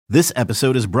This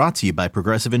episode is brought to you by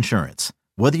Progressive Insurance.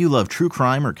 Whether you love true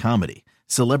crime or comedy,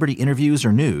 celebrity interviews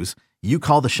or news, you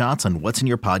call the shots on what's in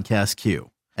your podcast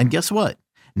queue. And guess what?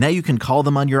 Now you can call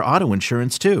them on your auto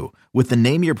insurance too with the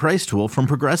Name Your Price tool from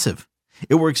Progressive.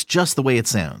 It works just the way it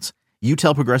sounds. You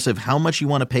tell Progressive how much you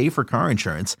want to pay for car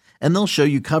insurance, and they'll show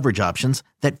you coverage options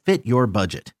that fit your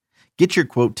budget. Get your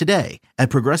quote today at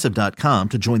Progressive.com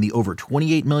to join the over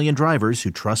 28 million drivers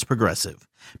who trust Progressive.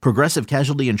 Progressive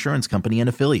Casualty Insurance Company and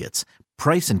Affiliates.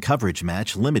 Price and coverage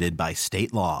match limited by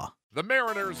state law. The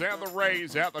Mariners and the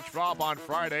Rays at the Trop on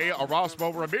Friday.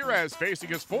 Erasmo Ramirez facing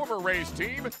his former Rays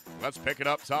team. Let's pick it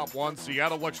up top one.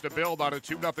 Seattle looks to build on a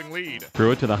 2-0 lead.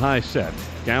 Pruitt to the high set.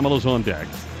 Gamble is on deck.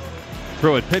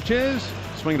 Pruitt pitches.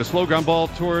 Swinging a slow ground ball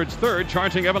towards third.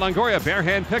 Charging Evan Longoria.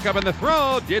 Barehand pickup in the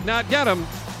throw. Did not get him.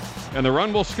 And the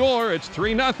run will score. It's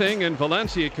 3-0, and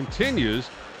Valencia continues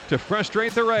to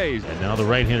frustrate the Rays. And now the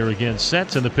right-hander again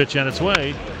sets, and the pitch on its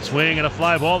way. Swing and a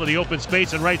fly ball to the open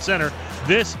space in right center.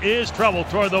 This is trouble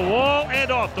toward the wall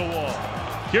and off the wall.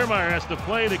 Kiermaier has to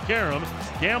play to Karam.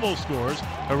 Gamble scores.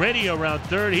 Heredia around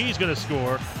third. He's going to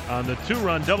score on the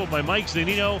 2-run double by Mike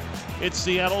Zunino. It's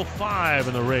Seattle 5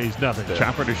 and the Rays nothing.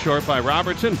 Chopper to short by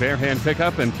Robertson. Barehand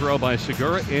pickup and throw by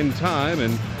Segura in time,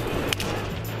 and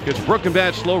gets broken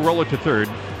bat, slow roller to third.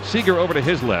 Seager over to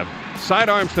his left.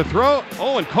 Sidearms to throw.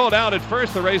 Oh, and called out at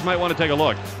first. The Rays might want to take a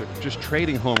look. They're just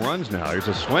trading home runs now. Here's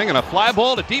a swing and a fly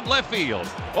ball to deep left field.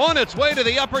 On its way to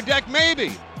the upper deck,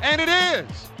 maybe. And it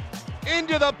is.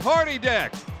 Into the party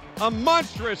deck. A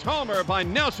monstrous homer by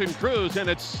Nelson Cruz, and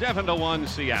it's 7-1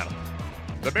 Seattle.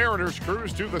 The Mariners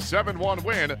cruise to the 7-1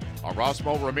 win.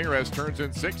 Erasmo Ramirez turns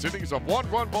in 6 innings of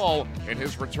 1-run ball in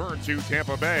his return to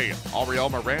Tampa Bay. Ariel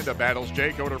Miranda battles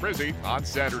Jake Odorizzi on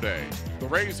Saturday. The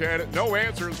Rays had no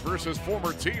answers versus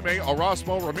former teammate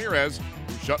Erasmo Ramirez,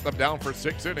 who shut them down for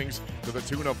 6 innings to the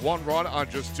tune of 1 run on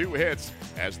just 2 hits,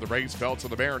 as the Rays fell to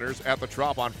the Mariners at the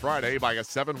Trop on Friday by a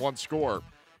 7-1 score.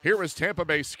 Here is Tampa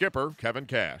Bay skipper Kevin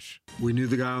Cash. We knew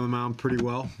the guy on the mound pretty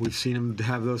well. We've seen him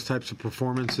have those types of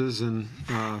performances, and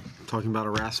talking about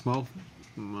Erasmo,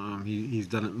 he's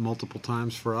done it multiple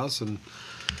times for us, and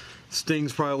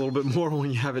stings probably a little bit more when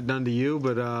you have it done to you,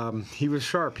 but he was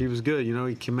sharp. He was good. You know,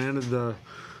 he commanded the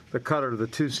cutter, the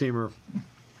 2-seamer.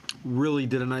 Really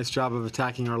did a nice job of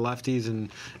attacking our lefties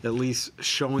and at least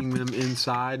showing them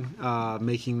inside,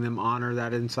 making them honor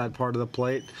that inside part of the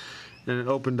plate. And it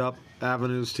opened up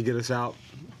avenues to get us out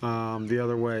the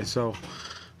other way. So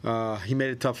he made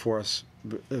it tough for us.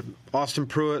 Austin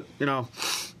Pruitt,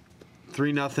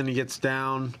 3-0, he gets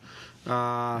down.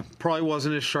 Probably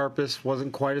wasn't his sharpest,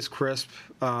 wasn't quite as crisp.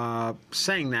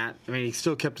 Saying that, I mean, he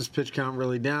still kept his pitch count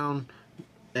really down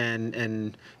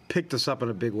and picked us up in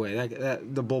a big way.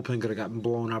 The bullpen could have gotten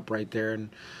blown up right there, and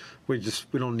we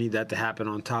don't need that to happen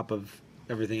on top of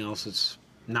everything else that's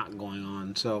not going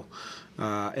on. So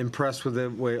impressed with the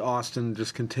way Austin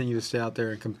just continued to stay out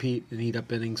there and compete and eat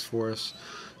up innings for us.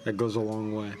 That goes a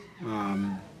long way.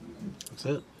 That's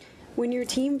it. When your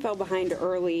team fell behind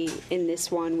early in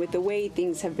this one, with the way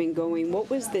things have been going, what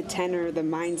was the tenor, the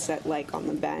mindset like on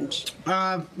the bench?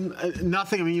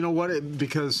 Nothing. I mean, you know what?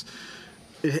 Because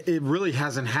it really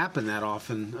hasn't happened that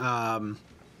often.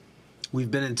 We've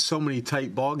been in so many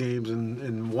tight ball games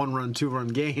and 1-run, 2-run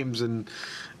games, and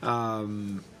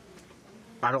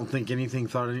I don't think anybody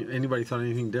thought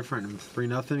anything different. And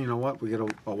 3-0, you know what? We get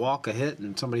a walk, a hit,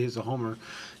 and somebody hits a homer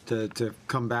to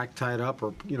come back, tie it up,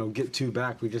 or get 2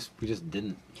 back. We just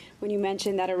didn't. When you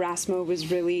mentioned that Erasmo was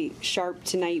really sharp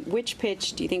tonight, which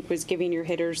pitch do you think was giving your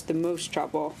hitters the most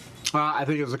trouble? I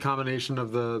think it was a combination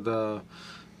of the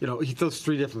he throws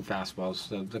 3 different fastballs: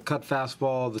 the cut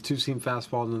fastball, the 2-seam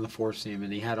fastball, and then the 4-seam,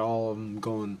 and he had all of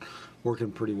them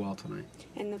working pretty well tonight.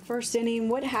 In the first inning,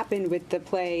 what happened with the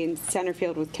play in center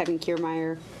field with Kevin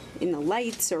Kiermaier? In the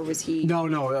lights, or was he?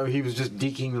 No, he was just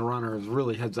deking the runner. It was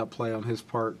really heads-up play on his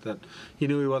part that he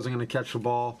knew he wasn't going to catch the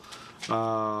ball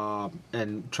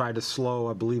and tried to slow,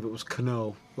 I believe it was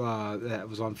Cano that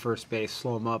was on first base,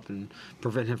 slow him up and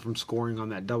prevent him from scoring on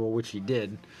that double, which he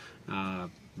did.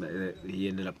 He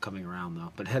ended up coming around,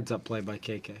 though. But heads-up play by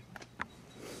KK.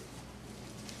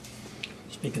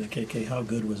 Speaking of KK, how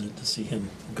good was it to see him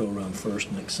go around first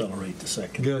and accelerate to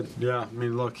second? Good, yeah. I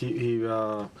mean, look, he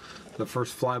the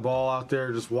first fly ball out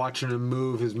there, just watching him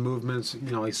move, his movements.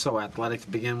 He's so athletic to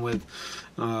begin with.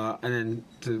 And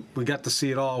then we got to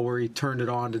see it all where he turned it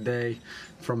on today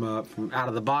from out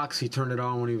of the box. He turned it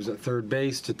on when he was at third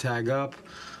base to tag up.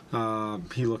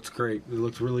 He looked great. He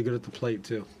looked really good at the plate,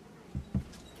 too.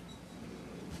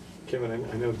 Kevin,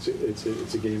 I know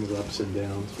it's a game of ups and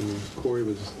downs. I mean, Corey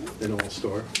was an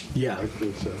all-star. Yeah.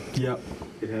 Rightfully so. Yep.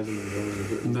 It hasn't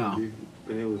been going. No.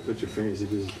 been able to put your fingers?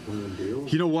 Is it just one of the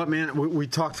deals? You know what, man? We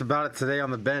talked about it today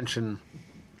on the bench, and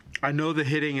I know the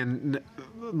hitting and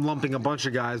lumping a bunch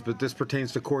of guys, but this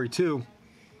pertains to Corey too.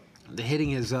 The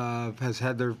hitting has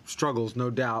had their struggles, no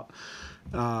doubt.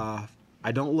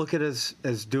 I don't look at it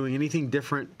as doing anything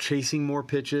different, chasing more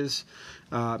pitches.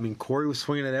 I mean, Corey was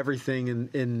swinging at everything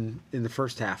in the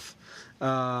first half.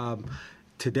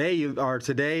 Today in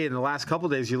the last couple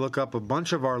of days, you look up a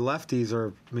bunch of our lefties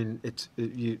are. I mean,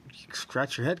 you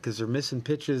scratch your head because they're missing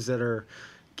pitches that are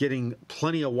getting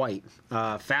plenty of white.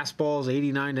 Fastballs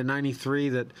 89 to 93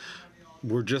 that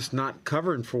we're just not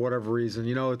covering for whatever reason.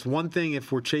 You know, it's one thing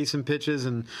if we're chasing pitches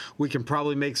and we can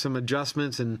probably make some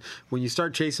adjustments. And when you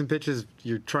start chasing pitches,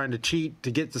 you're trying to cheat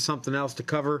to get to something else to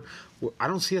cover. I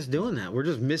don't see us doing that. We're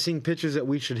just missing pitches that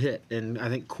we should hit. And I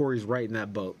think Corey's right in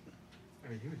that boat. I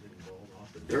mean, he was hitting balls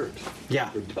off the dirt. Yeah.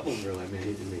 For double drill. I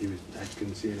mean, I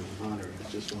couldn't see anyone hotter.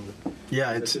 It's just one of the.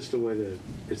 Yeah, it's just the way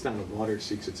it's not a water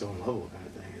seeks its own level kind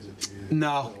of thing, is it?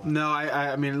 No.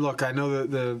 I mean, look, I know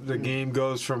the game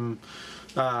goes from,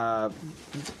 I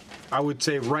would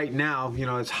say right now, you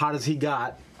know, as hot as he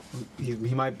got, he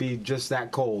might be just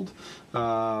that cold,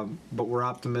 but we're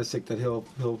optimistic that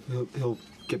he'll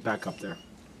get back up there.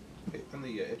 On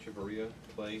the Echeverria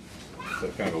play,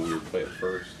 it's kind of a weird play at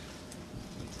first.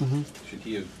 Mm-hmm. Should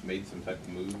he have made some type of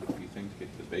move, do you think, to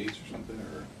get to the base or something,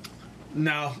 or?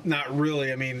 No, not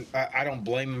really. I mean, I don't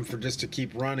blame him for just to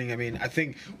keep running. I mean, I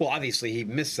think, well, obviously he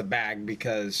missed the bag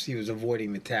because he was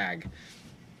avoiding the tag.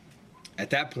 At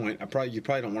that point, you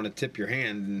probably don't want to tip your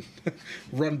hand and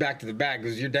run back to the bag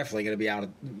because you're definitely going to be out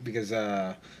because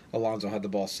Alonso had the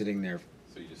ball sitting there.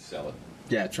 So you just sell it?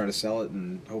 Yeah, try to sell it,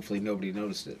 and hopefully nobody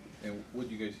noticed it. And what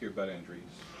did you guys hear about Andres?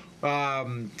 I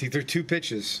think there are 2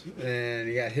 pitches, and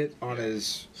he got hit on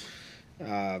his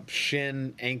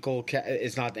shin, ankle.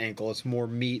 It's not the ankle; it's more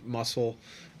meat, muscle.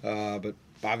 But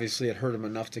obviously, it hurt him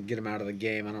enough to get him out of the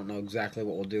game. I don't know exactly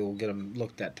what we'll do. We'll get him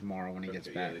looked at tomorrow when he gets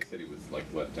back. Yeah, they said he was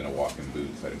left in a walk-in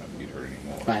booth. I don't know if he'd heard any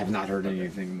more. I have not heard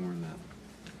anything more than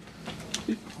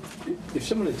that. If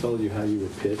someone had told you how you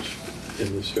would pitch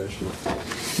in this stretch,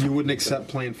 you wouldn't accept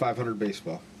playing 500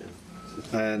 baseball.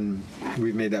 And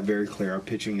we've made that very clear. Our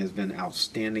pitching has been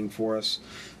outstanding for us.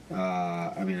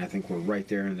 I mean, I think we're right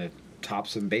there in the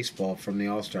tops in baseball from the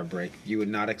All-Star break. You would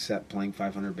not accept playing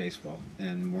 500 baseball,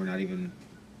 and we're not even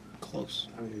close.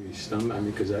 I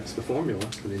mean, because that's the formula.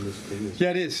 I mean, this team is.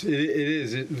 Yeah, it is. It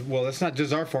is. Well, that's not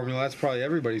just our formula. That's probably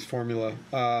everybody's formula.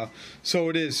 So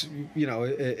it is. You know,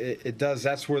 it does.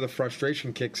 That's where the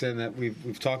frustration kicks in. That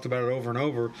we've talked about it over and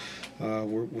over.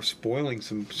 We're spoiling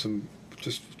some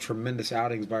just tremendous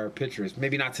outings by our pitchers.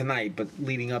 Maybe not tonight, but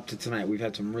leading up to tonight, we've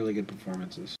had some really good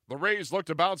performances. The Rays look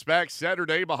to bounce back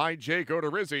Saturday behind Jake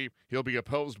Odorizzi. He'll be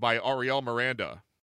opposed by Ariel Miranda.